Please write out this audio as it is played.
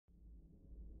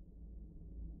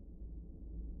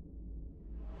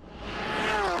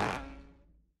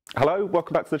Hello,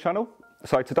 welcome back to the channel.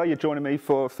 So today you're joining me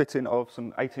for a fitting of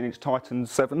some 18-inch Titan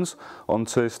 7s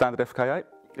onto standard FK8.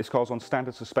 This car's on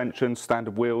standard suspension,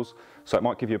 standard wheels, so it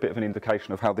might give you a bit of an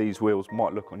indication of how these wheels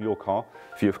might look on your car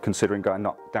if you're considering going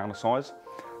down a size.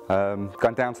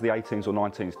 Going down to the 18s or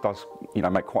 19s does,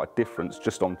 make quite a difference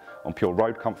just on pure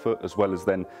road comfort, as well as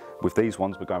then with these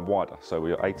ones we're going wider. So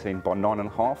we're 18 by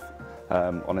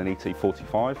 9.5 on an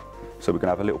ET45. So we're going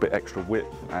to have a little bit extra width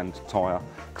and tyre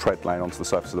tread laying onto the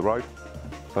surface of the road.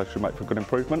 So it should make for a good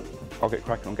improvement. I'll get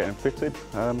cracking on getting them fitted.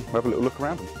 We'll have a little look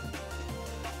around them.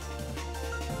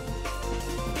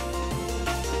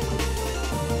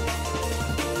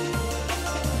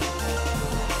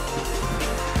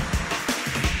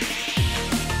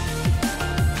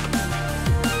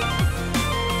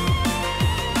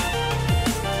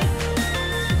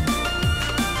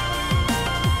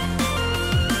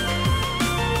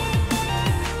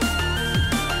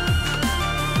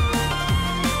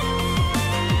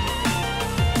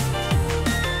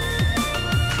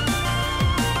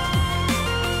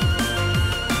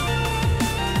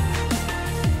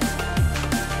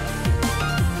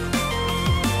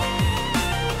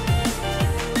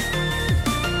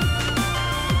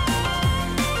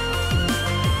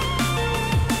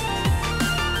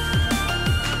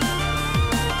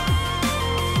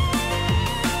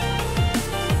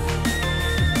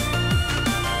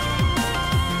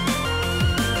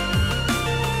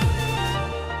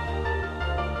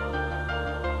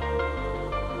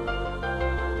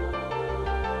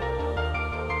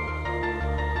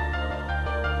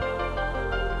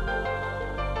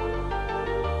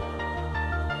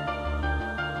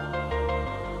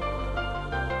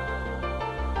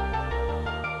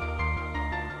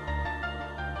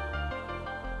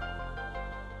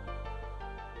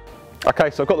 Okay,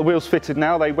 so I've got the wheels fitted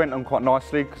now. They went on quite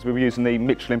nicely because we were using the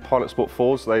Michelin Pilot Sport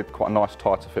 4s. They're quite a nice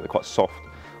tyre to fit, they're quite soft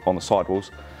on the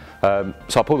sidewalls. So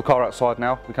I'll pull the car outside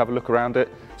now, we can have a look around it,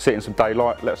 sit in some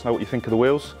daylight, let us know what you think of the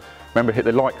wheels. Remember, hit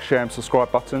the like, share and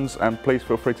subscribe buttons, and please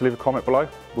feel free to leave a comment below.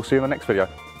 We'll see you in the next video.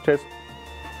 Cheers.